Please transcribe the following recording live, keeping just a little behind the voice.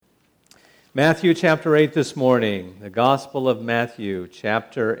Matthew chapter 8 this morning, the Gospel of Matthew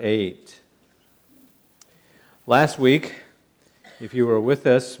chapter 8. Last week, if you were with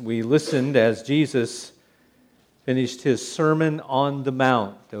us, we listened as Jesus finished his Sermon on the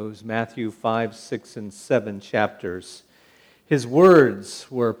Mount, those Matthew 5, 6, and 7 chapters. His words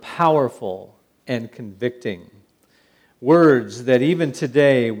were powerful and convicting. Words that even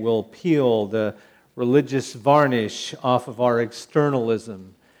today will peel the religious varnish off of our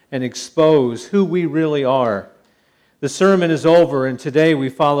externalism and expose who we really are. The sermon is over, and today we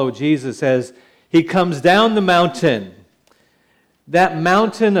follow Jesus as he comes down the mountain, that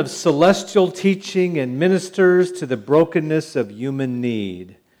mountain of celestial teaching, and ministers to the brokenness of human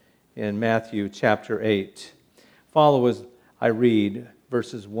need in Matthew chapter 8. Follow as I read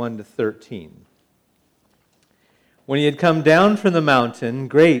verses 1 to 13. When he had come down from the mountain,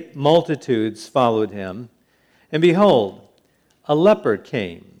 great multitudes followed him, and behold, a leper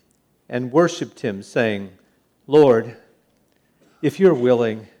came and worshipped him, saying, "Lord, if you're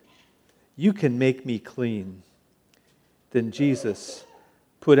willing, you can make me clean." Then Jesus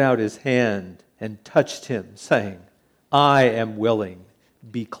put out his hand and touched him, saying, "I am willing,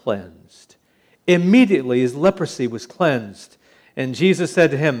 be cleansed." Immediately his leprosy was cleansed. And Jesus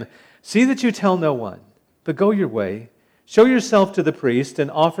said to him, "See that you tell no one, but go your way, show yourself to the priest, and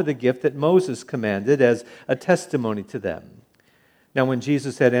offer the gift that Moses commanded as a testimony to them." Now when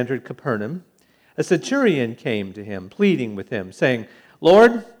Jesus had entered Capernaum, a centurion came to him, pleading with him, saying,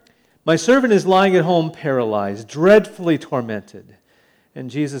 "Lord, my servant is lying at home paralyzed, dreadfully tormented." And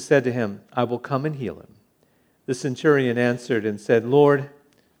Jesus said to him, "I will come and heal him." The centurion answered and said, "Lord,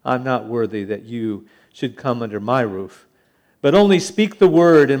 I'm not worthy that you should come under my roof, but only speak the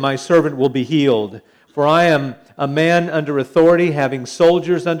word, and my servant will be healed. For I am a man under authority, having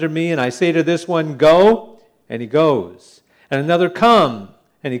soldiers under me, and I say to this one, 'Go,' and he goes. And another, 'Come,'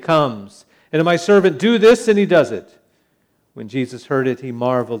 and he comes. And to my servant, 'Do this,' and he does it." When Jesus heard it, he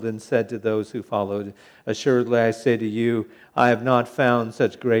marveled and said to those who followed, "Assuredly I say to you, I have not found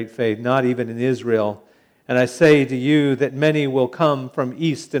such great faith, not even in Israel. And I say to you that many will come from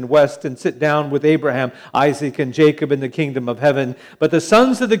east and west and sit down with Abraham, Isaac, and Jacob in the kingdom of heaven. But the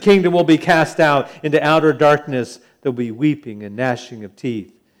sons of the kingdom will be cast out into outer darkness. There will be weeping and gnashing of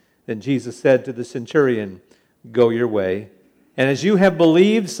teeth." Then Jesus said to the centurion, "Go your way, and as you have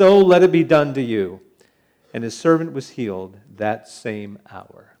believed, so let it be done to you." And his servant was healed that same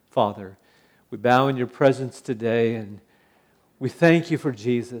hour. Father, we bow in your presence today, and we thank you for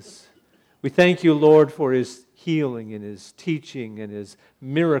Jesus. We thank you, Lord, for his healing and his teaching and his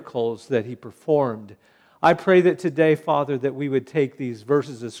miracles that he performed. I pray that today, Father, that we would take these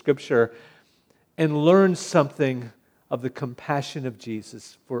verses of Scripture and learn something of the compassion of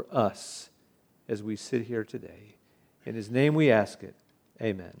Jesus for us as we sit here today. In his name we ask it.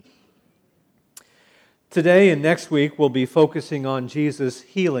 Amen. Today and next week we'll be focusing on Jesus'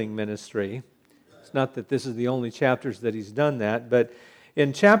 healing ministry. It's not that this is the only chapters that he's done that, but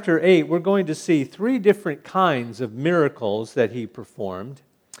in chapter 8 we're going to see three different kinds of miracles that he performed.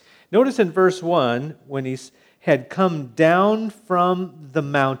 Notice in verse 1, when he had come down from the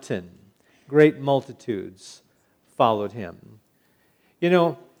mountain, great multitudes followed him. You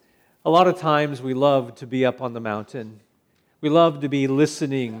know, a lot of times we love to be up on the mountain. We love to be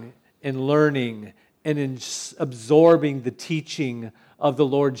listening and learning and absorbing the teaching of the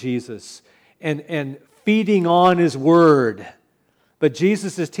Lord Jesus and feeding on his word. But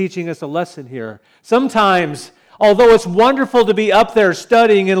Jesus is teaching us a lesson here. Sometimes, although it's wonderful to be up there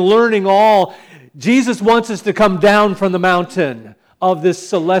studying and learning all, Jesus wants us to come down from the mountain of this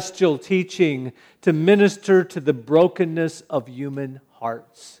celestial teaching to minister to the brokenness of human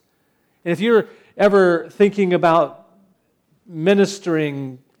hearts. And if you're ever thinking about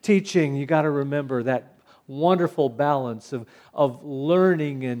ministering, teaching, you got to remember that wonderful balance of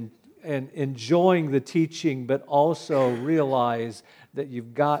learning and enjoying the teaching, but also realize that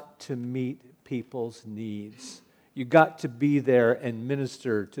you've got to meet people's needs. You've got to be there and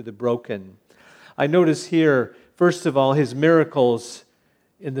minister to the broken. I notice here, first of all, his miracles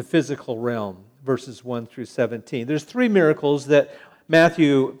in the physical realm, verses 1 through 17. There's three miracles that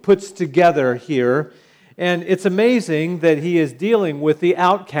Matthew puts together here, and it's amazing that he is dealing with the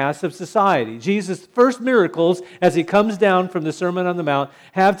outcasts of society. Jesus' first miracles, as he comes down from the Sermon on the Mount,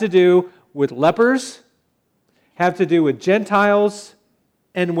 have to do with lepers, have to do with Gentiles,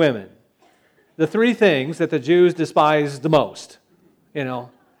 and women. The three things that the Jews despised the most, you know.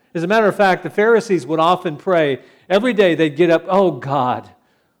 As a matter of fact, the Pharisees would often pray. Every day they'd get up, "Oh God,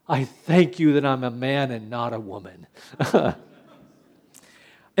 I thank you that I'm a man and not a woman."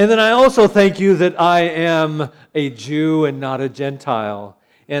 And then I also thank you that I am a Jew and not a Gentile.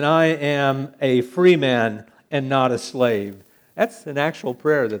 and I am a free man and not a slave. That's an actual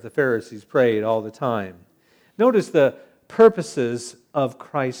prayer that the Pharisees prayed all the time. Notice the purposes of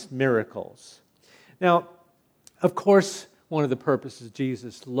Christ's miracles. Now, of course, one of the purposes of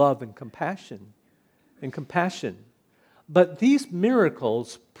Jesus, love and compassion. But these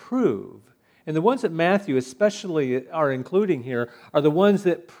miracles prove, and the ones that Matthew especially are including here, are the ones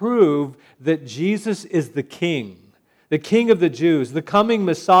that prove that Jesus is the King of the Jews, the coming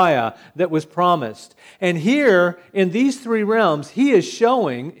Messiah that was promised. And here, in these three realms, he is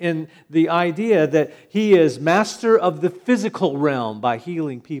showing in the idea that he is master of the physical realm by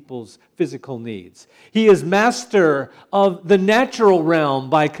healing people's physical needs. He is master of the natural realm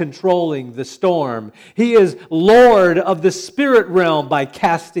by controlling the storm. He is Lord of the spirit realm by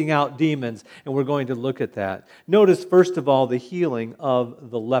casting out demons. And we're going to look at that. Notice, first of all, the healing of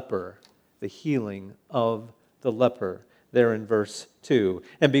the leper. The healing of the leper, there in verse 2.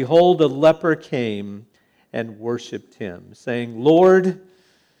 And behold, a leper came and worshipped him, saying, Lord,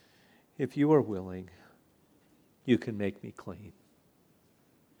 if you are willing, you can make me clean.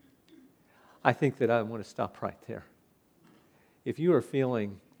 I think that I want to stop right there. If you are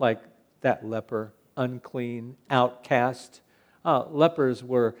feeling like that leper, unclean, outcast, lepers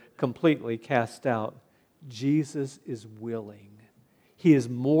were completely cast out. Jesus is willing. He is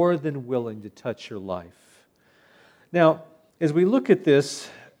more than willing to touch your life. Now, as we look at this,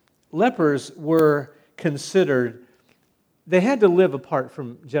 lepers were considered, they had to live apart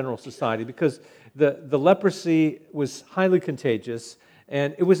from general society because the leprosy was highly contagious,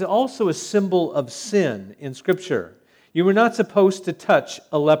 and it was also a symbol of sin in Scripture. You were not supposed to touch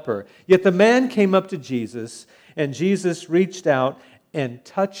a leper. Yet the man came up to Jesus, and Jesus reached out and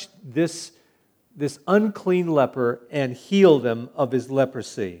touched this unclean leper and healed him of his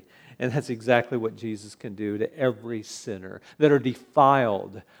leprosy. And that's exactly what Jesus can do to every sinner that are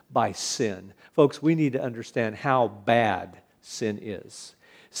defiled by sin. Folks, we need to understand how bad sin is.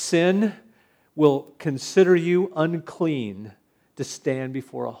 Sin will consider you unclean to stand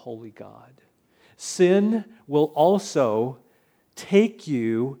before a holy God. Sin will also take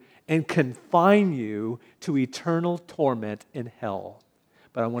you and confine you to eternal torment in hell.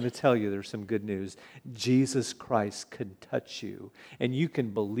 But I want to tell you there's some good news. Jesus Christ can touch you, and you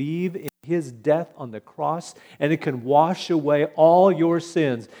can believe in His death on the cross, and it can wash away all your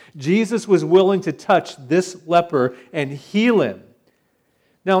sins. Jesus was willing to touch this leper and heal him.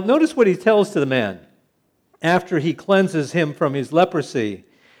 Now, notice what He tells to the man after He cleanses him from his leprosy.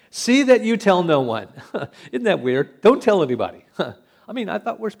 See that you tell no one. Isn't that weird? Don't tell anybody. I mean, I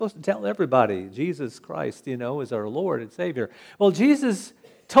thought we're supposed to tell everybody. Jesus Christ, is our Lord and Savior. Well, Jesus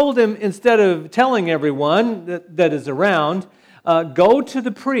told him, instead of telling everyone that is around, go to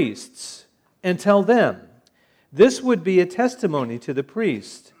the priests and tell them. This would be a testimony to the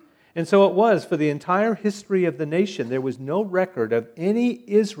priest. And so it was for the entire history of the nation. There was no record of any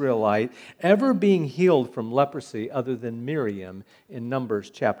Israelite ever being healed from leprosy other than Miriam in Numbers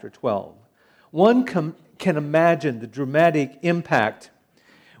chapter 12. One can imagine the dramatic impact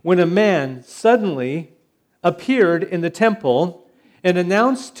when a man suddenly appeared in the temple and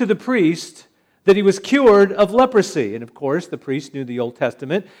announced to the priest that he was cured of leprosy. And of course, the priest knew the Old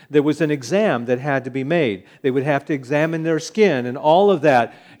Testament. There was an exam that had to be made. They would have to examine their skin and all of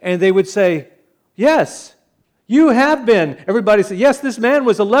that. And they would say, yes, you have been. Everybody said, yes, this man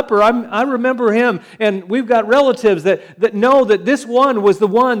was a leper. I remember him. And we've got relatives that know that this one was the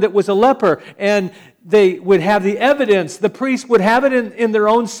one that was a leper. And they would have the evidence. The priest would have it in their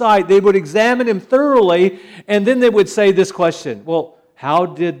own sight. They would examine him thoroughly. And then they would say this question, well, how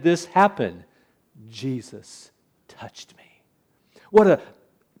did this happen? Jesus touched me. What a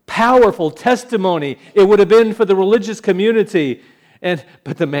powerful testimony it would have been for the religious community.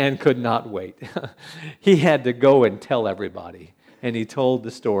 But the man could not wait. He had to go and tell everybody. And he told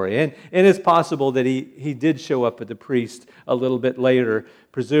the story. And it's possible that he did show up at the priest a little bit later.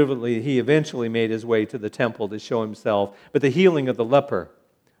 Presumably, he eventually made his way to the temple to show himself. But the healing of the leper,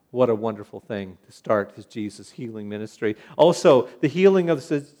 what a wonderful thing to start his Jesus healing ministry. Also, the healing of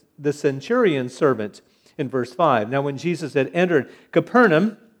the centurion servant in verse 5. Now, when Jesus had entered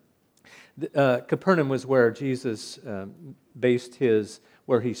Capernaum, Capernaum was where Jesus based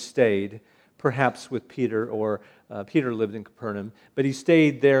where he stayed, perhaps with Peter, or Peter lived in Capernaum, but he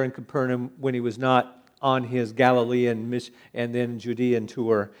stayed there in Capernaum when he was not on his Galilean and then Judean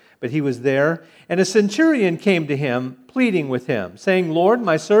tour, but he was there. And a centurion came to him, pleading with him, saying, Lord,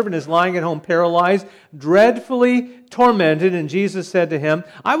 my servant is lying at home paralyzed, dreadfully tormented. And Jesus said to him,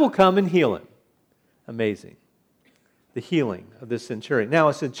 I will come and heal him. Amazing. The healing of this centurion. Now,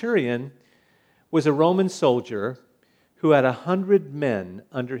 a centurion was a Roman soldier who had 100 men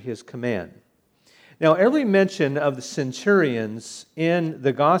under his command. Now, every mention of the centurions in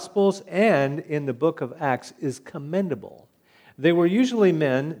the Gospels and in the book of Acts is commendable. They were usually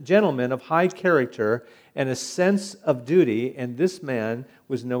men, gentlemen of high character and a sense of duty, and this man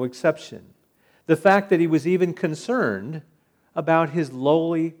was no exception. The fact that he was even concerned about his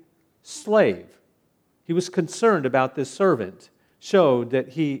lowly slave, he was concerned about this servant, showed that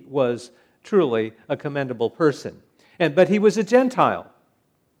he was truly a commendable person. But he was a Gentile.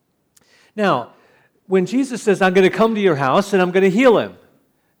 Now, when Jesus says, I'm going to come to your house and I'm going to heal him,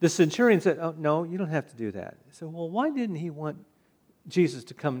 the centurion said, oh, no, you don't have to do that. So, well, why didn't he want Jesus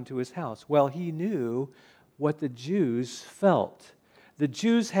to come to his house? Well, he knew what the Jews felt. The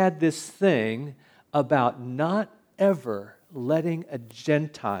Jews had this thing about not ever letting a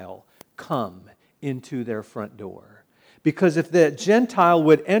Gentile come into their front door. Because if the Gentile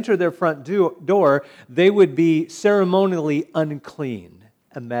would enter their front door, they would be ceremonially unclean.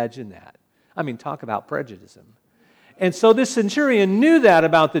 Imagine that. I mean, talk about prejudice. And so this centurion knew that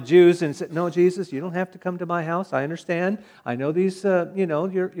about the Jews and said, no, Jesus, you don't have to come to my house. I understand. I know these,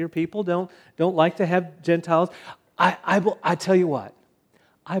 your people don't like to have Gentiles. I tell you what,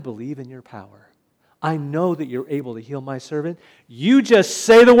 I believe in your power. I know that you're able to heal my servant. You just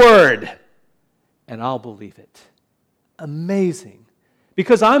say the word, and I'll believe it. Amazing.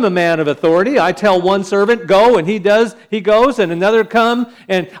 Because I'm a man of authority, I tell one servant, go, and he goes, and another come,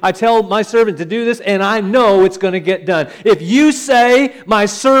 and I tell my servant to do this, and I know it's going to get done. If you say my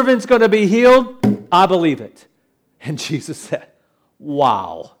servant's going to be healed, I believe it. And Jesus said,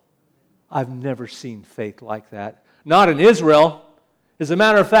 wow, I've never seen faith like that. Not in Israel. As a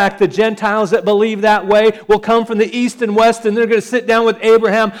matter of fact, the Gentiles that believe that way will come from the east and west, and they're going to sit down with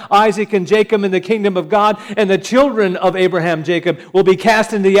Abraham, Isaac, and Jacob in the kingdom of God, and the children of Abraham, Jacob, will be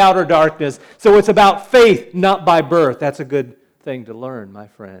cast into the outer darkness. So it's about faith, not by birth. That's a good thing to learn, my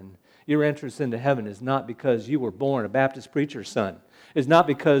friend. Your entrance into heaven is not because you were born a Baptist preacher's son. It's not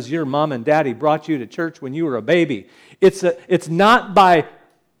because your mom and daddy brought you to church when you were a baby. It's not by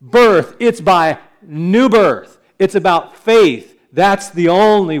birth, it's by new birth. It's about faith. That's the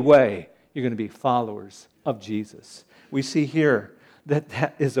only way you're going to be followers of Jesus. We see here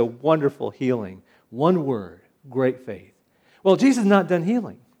that is a wonderful healing. One word, great faith. Well, Jesus is not done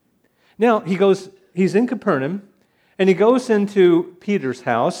healing. Now, he's in Capernaum, and he goes into Peter's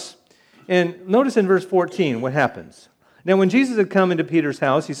house. And notice in verse 14 what happens. Now, when Jesus had come into Peter's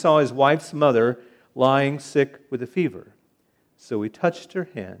house, he saw his wife's mother lying sick with a fever. So he touched her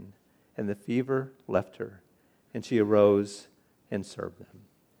hand, and the fever left her, and she arose and serve them.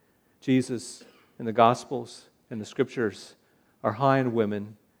 Jesus in the Gospels and the Scriptures are high on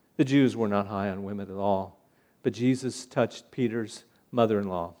women. The Jews were not high on women at all. But Jesus touched Peter's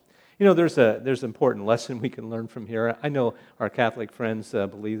mother-in-law. You know, there's an important lesson we can learn from here. I know our Catholic friends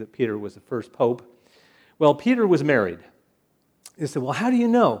believe that Peter was the first pope. Well, Peter was married. They said, well, how do you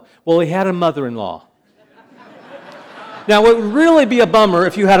know? Well, he had a mother-in-law. Now, it would really be a bummer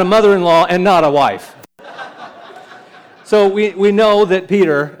if you had a mother-in-law and not a wife. So we know that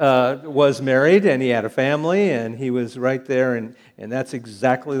Peter was married and he had a family and he was right there, and that's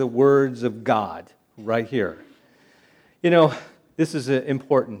exactly the words of God right here. You know, this is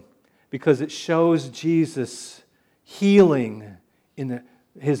important because it shows Jesus healing in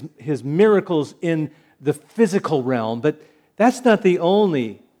his miracles in the physical realm, but that's not the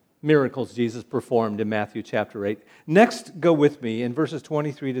only miracles Jesus performed in Matthew chapter 8. Next, go with me in verses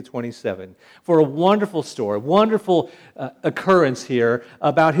 23 to 27 for a wonderful story, wonderful occurrence here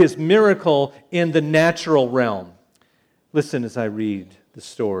about his miracle in the natural realm. Listen as I read the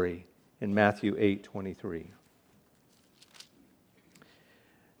story in Matthew 8:23.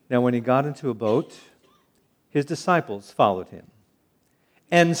 Now, when he got into a boat, his disciples followed him.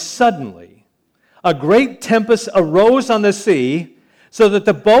 And suddenly, a great tempest arose on the sea, so that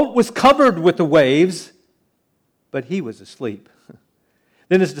the boat was covered with the waves, but he was asleep.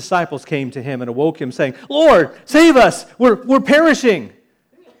 Then his disciples came to him and awoke him, saying, Lord, save us, we're perishing.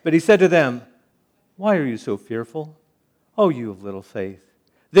 But he said to them, why are you so fearful, O you of little faith?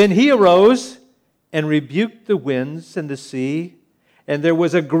 Then he arose and rebuked the winds and the sea, and there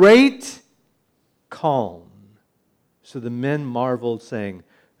was a great calm. So the men marveled, saying,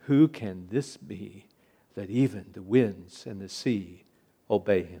 who can this be, that even the winds and the sea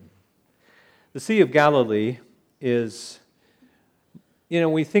obey him? The Sea of Galilee is,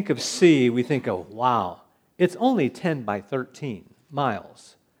 we think of sea, we think, oh, wow, it's only 10 by 13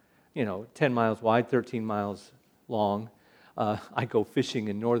 miles. 10 miles wide, 13 miles long. I go fishing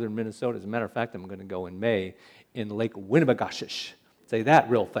in northern Minnesota. As a matter of fact, I'm going to go in May in Lake Winnipesaukee. Say that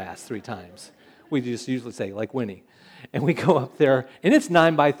real fast 3 times. We just usually say Lake Winnie. And we go up there, and it's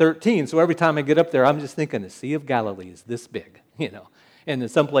 9 by 13. So every time I get up there, I'm just thinking the Sea of Galilee is this big, And in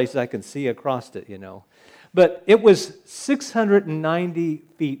some places I can see across it, But it was 690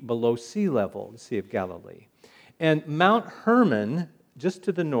 feet below sea level, the Sea of Galilee. And Mount Hermon, just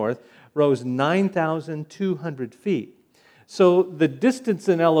to the north, rose 9,200 feet. So the distance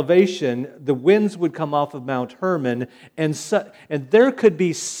and elevation, the winds would come off of Mount Hermon, and there could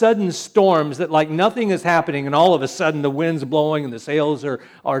be sudden storms that like nothing is happening, and all of a sudden the wind's blowing and the sails are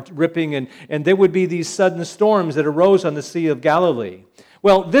ripping, and there would be these sudden storms that arose on the Sea of Galilee.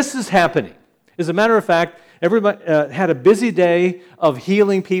 Well, this is happening. As a matter of fact, everybody had a busy day of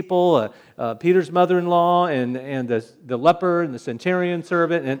healing people. Peter's mother-in-law and the leper and the centurion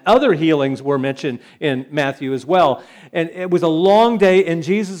servant and other healings were mentioned in Matthew as well. And it was a long day, and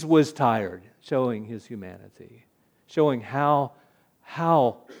Jesus was tired, showing his humanity, showing how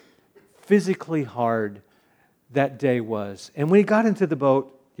physically hard that day was. And when he got into the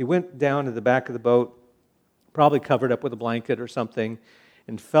boat, he went down to the back of the boat, probably covered up with a blanket or something,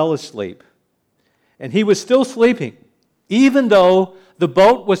 and fell asleep. And he was still sleeping, even though the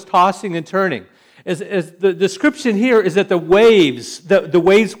boat was tossing and turning. As the description here is that the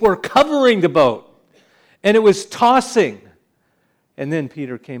waves were covering the boat, and it was tossing. And then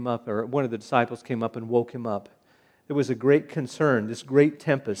Peter came up, or one of the disciples came up and woke him up. There was a great concern, this great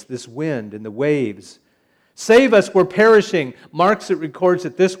tempest, this wind and the waves. Save us, we're perishing. Mark records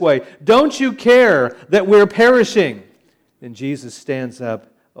it this way: don't you care that we're perishing? And Jesus stands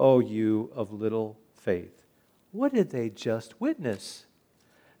up, oh, you of little faith. What did they just witness?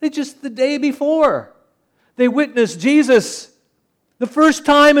 The day before, they witnessed Jesus, the first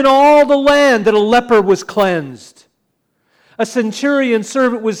time in all the land that a leper was cleansed. A centurion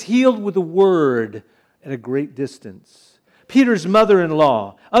servant was healed with a word at a great distance. Peter's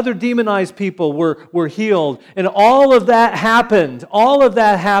mother-in-law, other demonized people were healed, and all of that happened,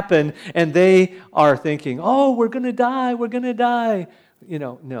 and they are thinking, oh, we're going to die.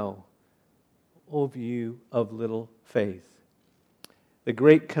 No. O you of little faith. The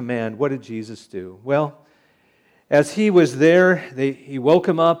great command, what did Jesus do? Well, as he was there, he woke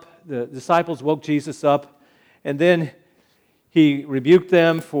him up, the disciples woke Jesus up, and then he rebuked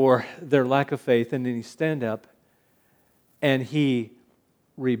them for their lack of faith, and then he stand up, and he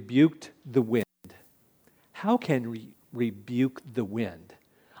rebuked the wind. How can we rebuke the wind?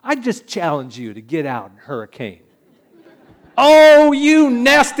 I just challenge you to get out in a hurricane. Oh, you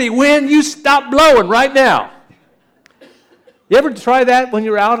nasty wind, you stop blowing right now. You ever try that when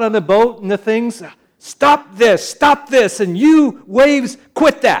you're out on the boat and the things? Stop this, and you waves,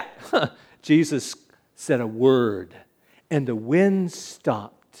 quit that. Jesus said a word, and the wind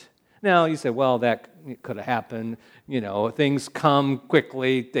stopped. Now, you say, well, that could have happened. Things come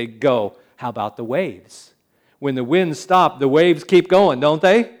quickly, they go. How about the waves? When the wind stopped, the waves keep going, don't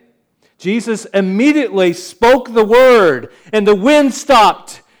they? Jesus immediately spoke the word, and the wind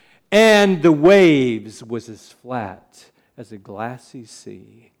stopped, and the waves was as flat as a glassy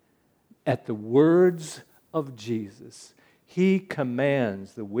sea. At the words of Jesus, he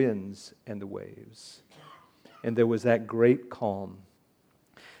commands the winds and the waves. And there was that great calm.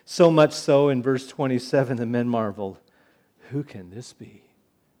 So much so, in verse 27, the men marveled, who can this be,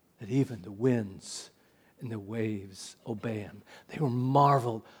 that even the winds and the waves obey him? They were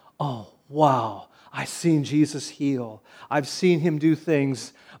marveled. Oh, wow, I've seen Jesus heal. I've seen him do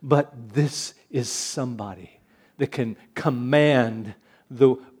things, but this is somebody that can command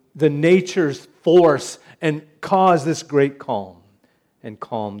the nature's force and cause this great calm and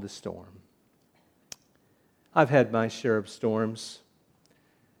calm the storm. I've had my share of storms.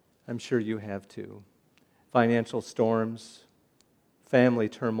 I'm sure you have too. Financial storms, family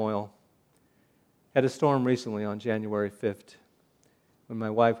turmoil. Had a storm recently on January 5th. When my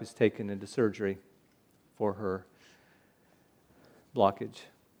wife was taken into surgery for her blockage.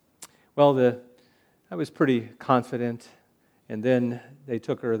 Well, I was pretty confident, and then they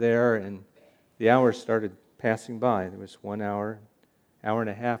took her there, and the hours started passing by. There was 1 hour, hour and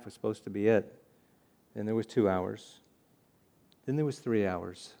a half was supposed to be it. Then there was 2 hours. Then there was 3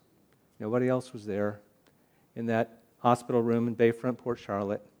 hours. Nobody else was there. In that hospital room in Bayfront, Port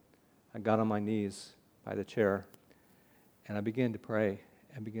Charlotte, I got on my knees by the chair. And I began to pray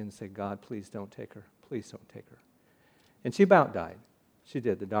and began to say, God, please don't take her. Please don't take her. And she about died. She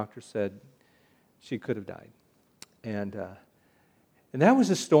did. The doctor said she could have died. And that was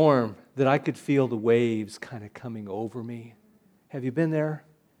a storm that I could feel the waves kind of coming over me. Have you been there?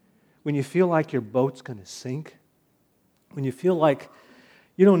 When you feel like your boat's going to sink? When you feel like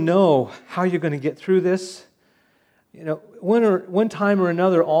you don't know how you're going to get through this? One time or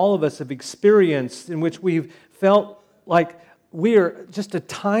another, all of us have experienced in which we've felt like we are just a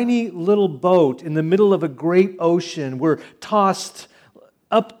tiny little boat in the middle of a great ocean. We're tossed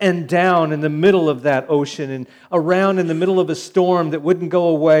up and down in the middle of that ocean and around in the middle of a storm that wouldn't go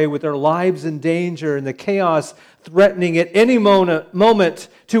away, with our lives in danger and the chaos threatening at any moment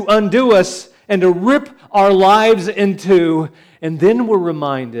to undo us and to rip our lives into. And then we're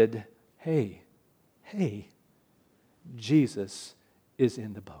reminded, hey, Jesus is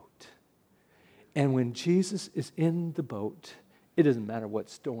in the boat. And when Jesus is in the boat, it doesn't matter what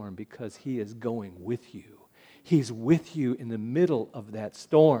storm, because He is going with you. He's with you in the middle of that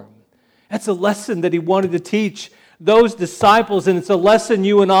storm. That's a lesson that He wanted to teach those disciples, and it's a lesson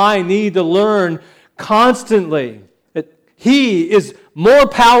you and I need to learn constantly. That He is more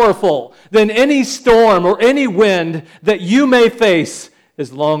powerful than any storm or any wind that you may face,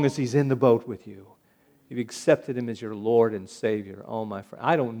 as long as He's in the boat with you. You've accepted Him as your Lord and Savior. Oh, my friend,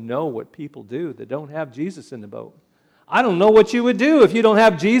 I don't know what people do that don't have Jesus in the boat. I don't know what you would do if you don't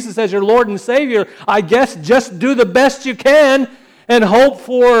have Jesus as your Lord and Savior. I guess just do the best you can and hope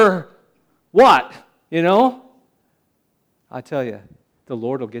for what? I tell you, the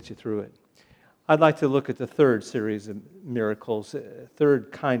Lord will get you through it. I'd like to look at the third series of miracles,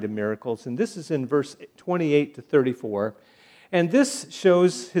 third kind of miracles, and this is in verse 28 to 34. And this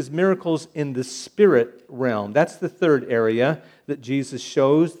shows His miracles in the spirit realm. That's the third area that Jesus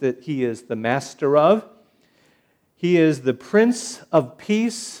shows that He is the master of. He is the Prince of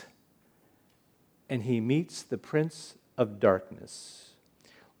Peace, and He meets the Prince of Darkness.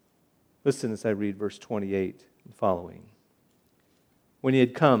 Listen as I read verse 28 and following. When He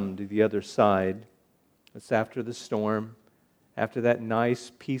had come to the other side, it's after the storm, after that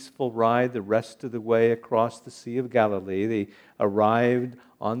nice, peaceful ride the rest of the way across the Sea of Galilee, they arrived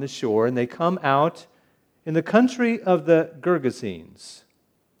on the shore, and they come out in the country of the Gergesenes.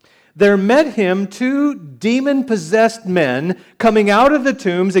 There met Him 2 demon-possessed men coming out of the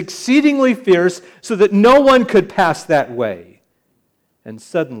tombs, exceedingly fierce, so that no one could pass that way. And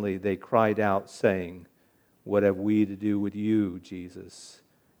suddenly they cried out, saying, "What have we to do with you, Jesus,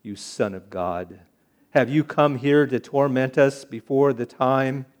 you Son of God? Have you come here to torment us before the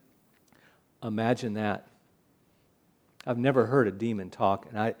time?" Imagine that. I've never heard a demon talk,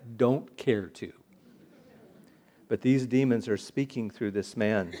 and I don't care to. But these demons are speaking through this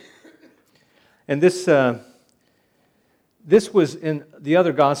man. And this was in the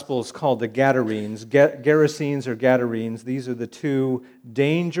other Gospels called the Gadarenes. Gerasenes or Gadarenes. These are the 2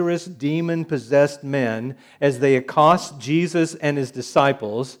 dangerous, demon-possessed men as they accost Jesus and His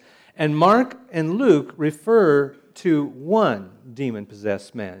disciples. And Mark and Luke refer to one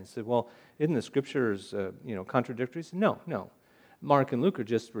demon-possessed man. He said, well, isn't the Scriptures contradictory? No. Mark and Luke are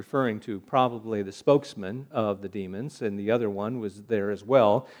just referring to probably the spokesman of the demons, and the other one was there as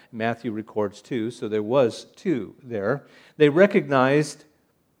well. Matthew records 2, so there was 2 there. They recognized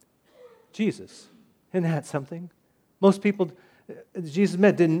Jesus. Isn't that something? Most people Jesus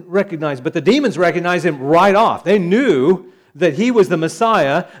met didn't recognize, but the demons recognized Him right off. They knew that He was the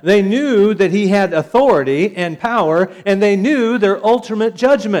Messiah. They knew that He had authority and power, and they knew their ultimate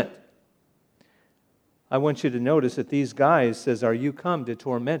judgment. I want you to notice that these guys says, "Are you come to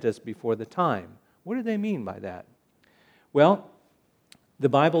torment us before the time?" What do they mean by that? Well, the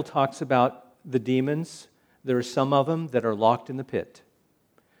Bible talks about the demons. There are some of them that are locked in the pit.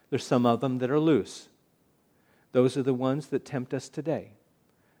 There's some of them that are loose. Those are the ones that tempt us today.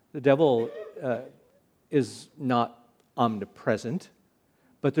 The devil is not omnipresent,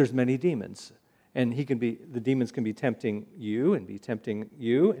 but there's many demons. And the demons can be tempting you and be tempting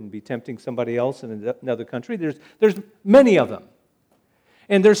you and be tempting somebody else in another country. There's many of them.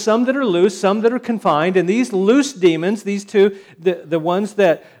 And there's some that are loose, some that are confined. And these loose demons, these 2, the ones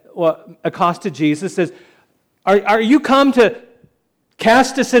that accosted Jesus, says, Are you come to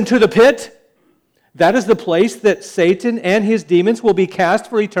cast us into the pit? That is the place that Satan and his demons will be cast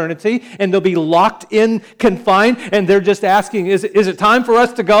for eternity, and they'll be locked in, confined, and they're just asking, is it time for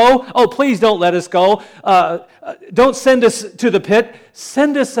us to go? Oh, please don't let us go. Don't send us to the pit.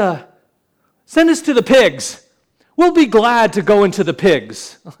 Send us to the pigs. We'll be glad to go into the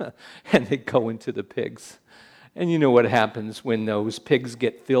pigs. And they go into the pigs. And you know what happens when those pigs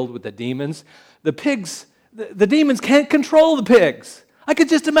get filled with the demons? The demons can't control the pigs. I could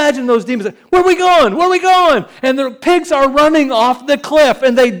just imagine those demons. Where are we going? Where are we going? And the pigs are running off the cliff,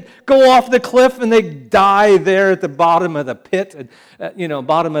 and they go off the cliff, and they die there at the bottom of the pit,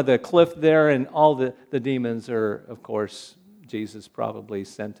 bottom of the cliff there, and all the demons are, of course, Jesus probably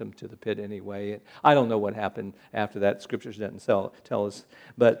sent them to the pit anyway. I don't know what happened after that. Scriptures doesn't tell us,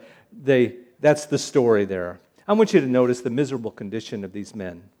 but that's the story there. I want you to notice the miserable condition of these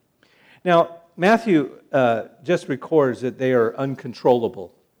men. Now, Matthew just records that they are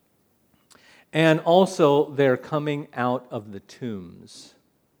uncontrollable. And also, they're coming out of the tombs.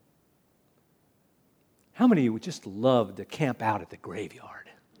 How many of you would just love to camp out at the graveyard?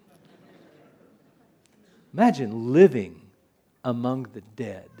 Imagine living among the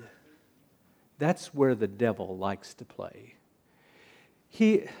dead. That's where the devil likes to play.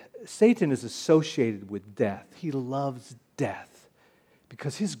 Satan is associated with death. He loves death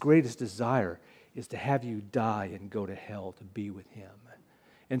because his greatest desire is to have you die and go to hell to be with him.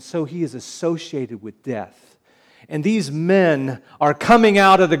 And so he is associated with death. And these men are coming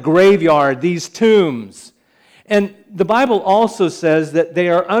out of the graveyard, these tombs. And the Bible also says that they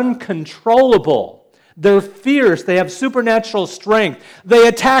are uncontrollable. They're fierce. They have supernatural strength. They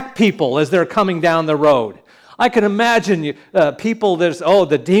attack people as they're coming down the road. I can imagine people,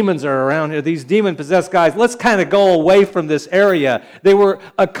 the demons are around here, these demon-possessed guys. Let's kind of go away from this area. They were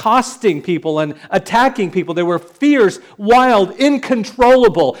accosting people and attacking people. They were fierce, wild,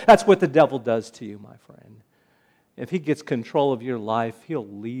 uncontrollable. That's what the devil does to you, my friend. If he gets control of your life, he'll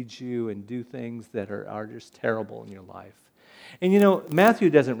lead you and do things that are just terrible in your life. And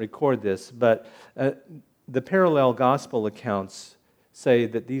Matthew doesn't record this, but the parallel gospel accounts say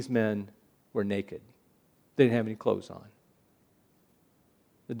that these men were naked. They didn't have any clothes on.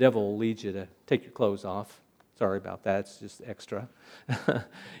 The devil will lead you to take your clothes off. Sorry about that. It's just extra.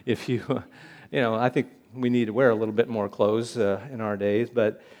 If I think we need to wear a little bit more clothes in our days.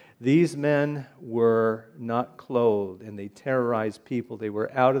 But these men were not clothed, and they terrorized people. They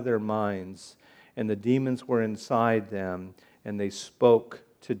were out of their minds, and the demons were inside them, and they spoke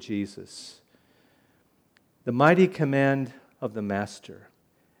to Jesus. The mighty command of the Master.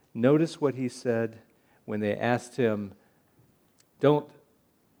 Notice what he said when they asked him, "Don't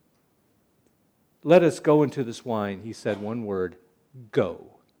let us go into this wine." He said one word,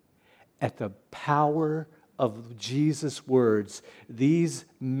 "Go." At the power of Jesus' words, these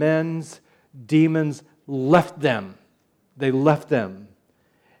men's demons left them. They left them.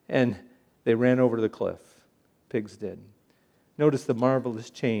 And they ran over to the cliff. Pigs did. Notice the marvelous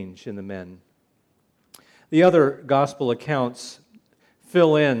change in the men. The other gospel accounts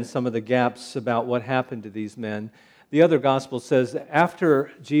fill in some of the gaps about what happened to these men. The other gospel says that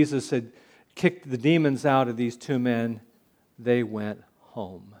after Jesus had kicked the demons out of these two men, they went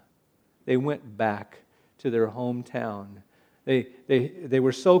home. They went back to their hometown. They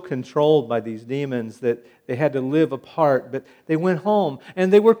were so controlled by these demons that they had to live apart, but they went home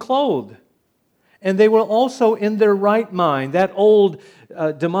and they were clothed. And they were also in their right mind. That old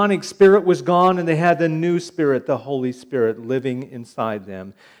demonic spirit was gone, and they had the new spirit, the Holy Spirit, living inside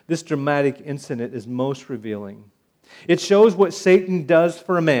them. This dramatic incident is most revealing. It shows what Satan does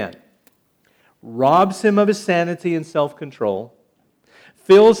for a man. Robs him of his sanity and self-control,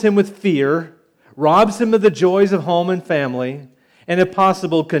 fills him with fear, robs him of the joys of home and family, and if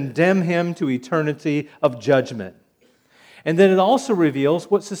possible, condemn him to eternity of judgment. And then it also reveals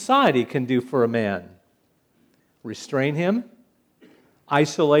what society can do for a man. Restrain him,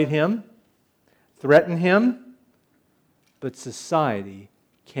 isolate him, threaten him, but society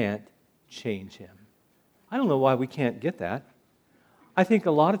can't change him. I don't know why we can't get that. I think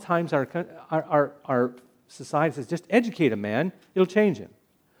a lot of times our society says, just educate a man, it'll change him.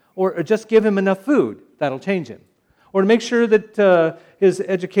 Or just give him enough food, that'll change him. Or to make sure that his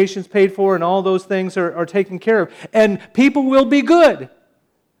education's paid for and all those things are taken care of. And people will be good.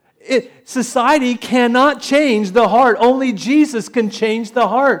 Society cannot change the heart. Only Jesus can change the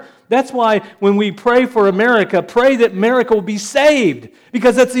heart. That's why when we pray for America, pray that America will be saved.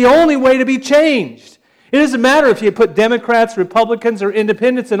 Because that's the only way to be changed. It doesn't matter if you put Democrats, Republicans, or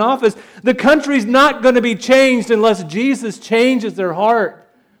independents in office. The country's not going to be changed unless Jesus changes their heart.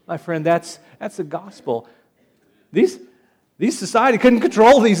 My friend, that's the gospel. These society couldn't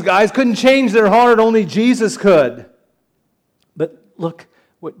control these guys, couldn't change their heart, only Jesus could. But look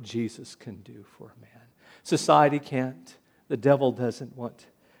what Jesus can do for a man. Society can't, the devil doesn't want,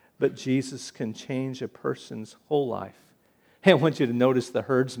 but Jesus can change a person's whole life. Hey, I want you to notice the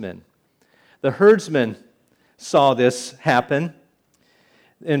herdsmen. The herdsmen saw this happen.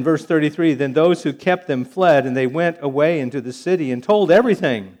 In verse 33, then those who kept them fled, and they went away into the city and told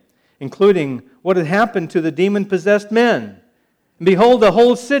everything, including what had happened to the demon-possessed men. And behold, the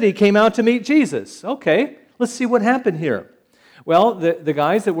whole city came out to meet Jesus. Okay, let's see what happened here. Well, the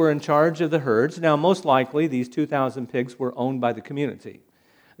guys that were in charge of the herds, now most likely these 2,000 pigs were owned by the community.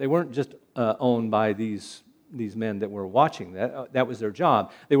 They weren't just owned by these men that were watching that. That was their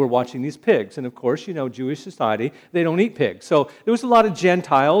job. They were watching these pigs. And of course, Jewish society, they don't eat pigs. So there was a lot of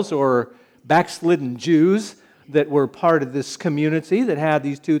Gentiles or backslidden Jews that were part of this community that had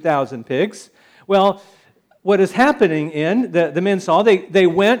these 2,000 pigs. Well, what is happening the men saw, they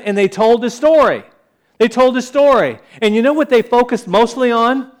went and they told the story. They told the story. And you know what they focused mostly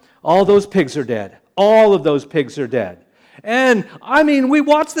on? All those pigs are dead. All of those pigs are dead. And, I mean, we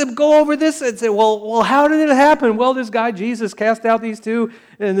watched them go over this and say, well, how did it happen? Well, this guy, Jesus, cast out these two,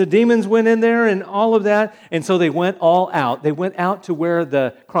 and the demons went in there and all of that. And so they went all out. They went out to where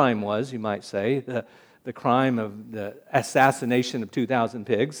the crime was, you might say, the crime of the assassination of 2,000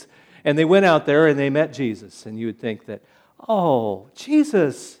 pigs. And they went out there and they met Jesus. And you would think that, oh,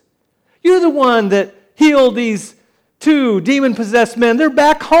 Jesus, you're the one that healed these 2 demon-possessed men. They're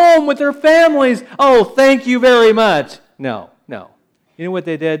back home with their families. Oh, thank you very much. No. You know what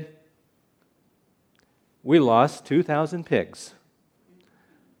they did? We lost 2,000 pigs.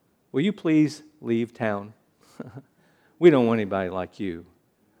 Will you please leave town? We don't want anybody like you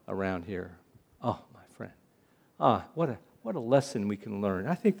around here. Oh, my friend. What a lesson we can learn.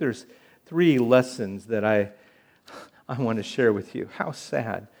 I think there's 3 lessons that I want to share with you. How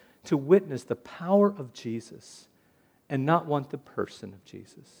sad to witness the power of Jesus and not want the person of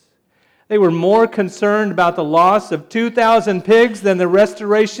Jesus. They were more concerned about the loss of 2,000 pigs than the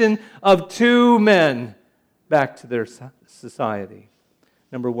restoration of 2 men back to their society.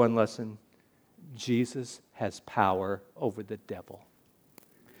 Number 1 lesson, Jesus has power over the devil.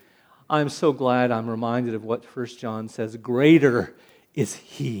 I'm so glad I'm reminded of what 1 John says. Greater is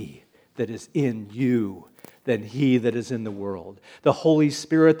He that is in you than he that is in the world. The Holy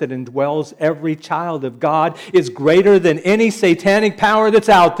Spirit that indwells every child of God is greater than any satanic power that's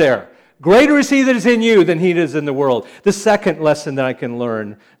out there. Greater is He that is in you than he that is in the world. The second lesson that I can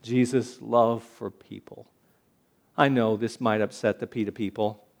learn, Jesus' love for people. I know this might upset the PETA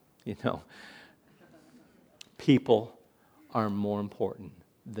people. You know, people are more important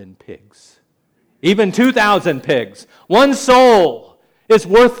than pigs. Even 2,000 pigs. 1 soul is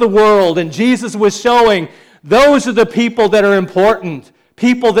worth the world. And Jesus was showing those are the people that are important.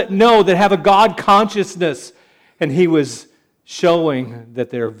 People that know, that have a God consciousness. And He was showing that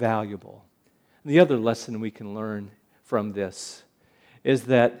they're valuable. The other lesson we can learn from this is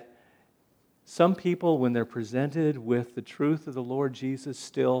that some people, when they're presented with the truth of the Lord Jesus,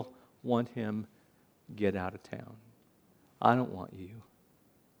 still want Him get out of town. I don't want you.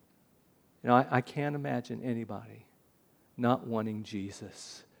 You know, I can't imagine anybody not wanting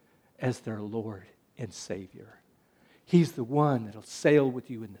Jesus as their Lord and Savior. He's the one that'll sail with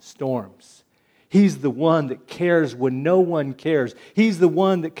you in the storms. He's the one that cares when no one cares. He's the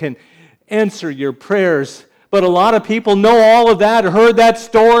one that can answer your prayers. But a lot of people know all of that, heard that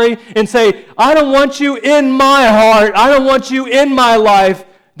story, and say, I don't want you in my heart. I don't want you in my life.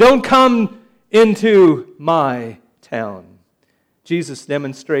 Don't come into my town. Jesus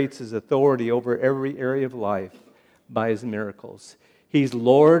demonstrates His authority over every area of life by His miracles. He's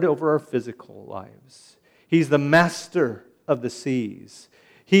Lord over our physical lives. He's the master of the seas.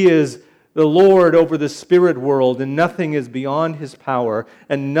 He is the Lord over the spirit world, and nothing is beyond His power,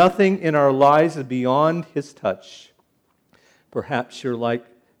 and nothing in our lives is beyond His touch. Perhaps you're like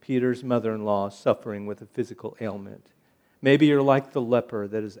Peter's mother-in-law suffering with a physical ailment. Maybe you're like the leper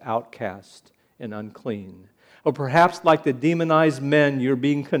that is outcast and unclean. Or perhaps like the demonized men, you're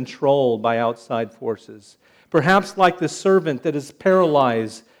being controlled by outside forces. Perhaps like the servant that is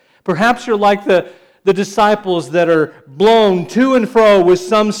paralyzed. Perhaps you're like the disciples that are blown to and fro with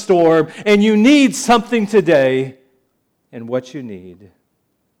some storm, and you need something today. And what you need,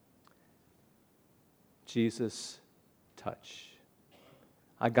 Jesus' touch.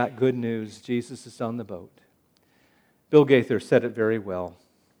 I got good news. Jesus is on the boat. Bill Gaither said it very well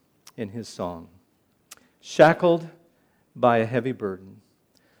in his song. Shackled by a heavy burden,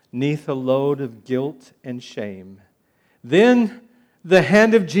 'neath a load of guilt and shame. Then the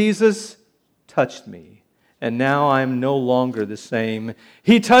hand of Jesus touched me, and now I am no longer the same.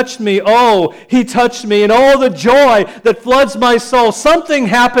 He touched me, oh, He touched me, and all the joy that floods my soul. Something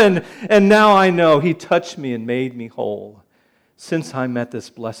happened, and now I know He touched me and made me whole. Since I met this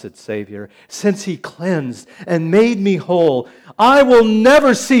blessed Savior, since He cleansed and made me whole, I will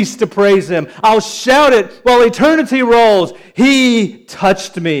never cease to praise Him. I'll shout it while eternity rolls. He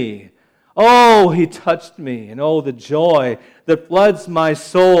touched me. Oh, He touched me. And oh, the joy that floods my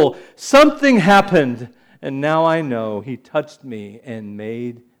soul. Something happened, and now I know He touched me and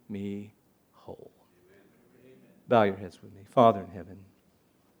made me whole. Bow your heads with me. Father in heaven,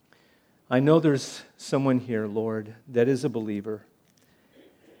 I know there's someone here, Lord, that is a believer,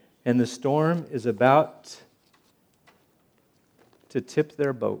 and the storm is about to tip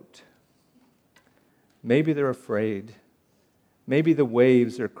their boat. Maybe they're afraid. Maybe the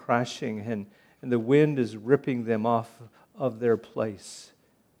waves are crashing and the wind is ripping them off of their place.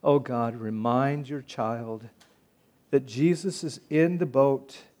 Oh God, remind your child that Jesus is in the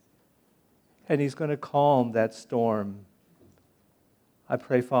boat and He's going to calm that storm. I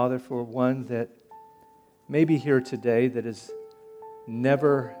pray, Father, for one that may be here today that has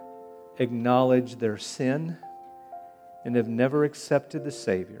never acknowledged their sin and have never accepted the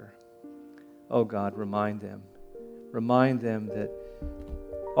Savior. Oh God, remind them. Remind them that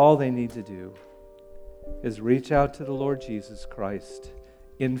all they need to do is reach out to the Lord Jesus Christ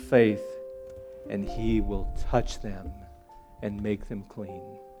in faith, and He will touch them and make them clean.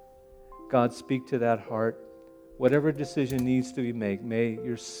 God, speak to that heart. Whatever decision needs to be made, may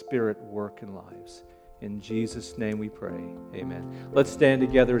your Spirit work in lives. In Jesus' name we pray. Amen. Let's stand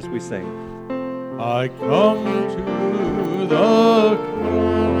together as we sing. I come to the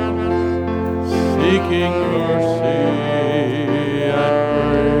cross, seeking mercy and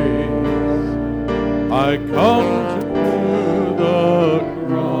grace. I come to the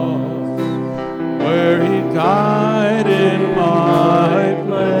cross, where He died in my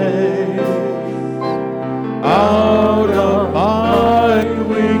place. Out of my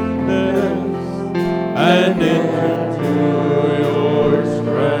weakness and into your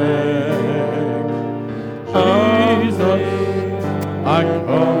strength, Jesus, I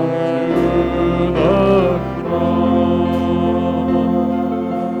come to the cross.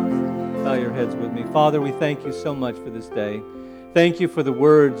 Bow your heads with me. Father, we thank you so much for this day. Thank you for the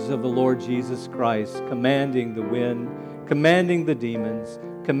words of the Lord Jesus Christ, commanding the wind, commanding the demons,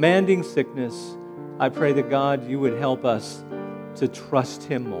 commanding sickness. I pray that God, you would help us to trust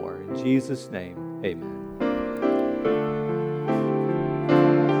Him more. In Jesus' name, amen.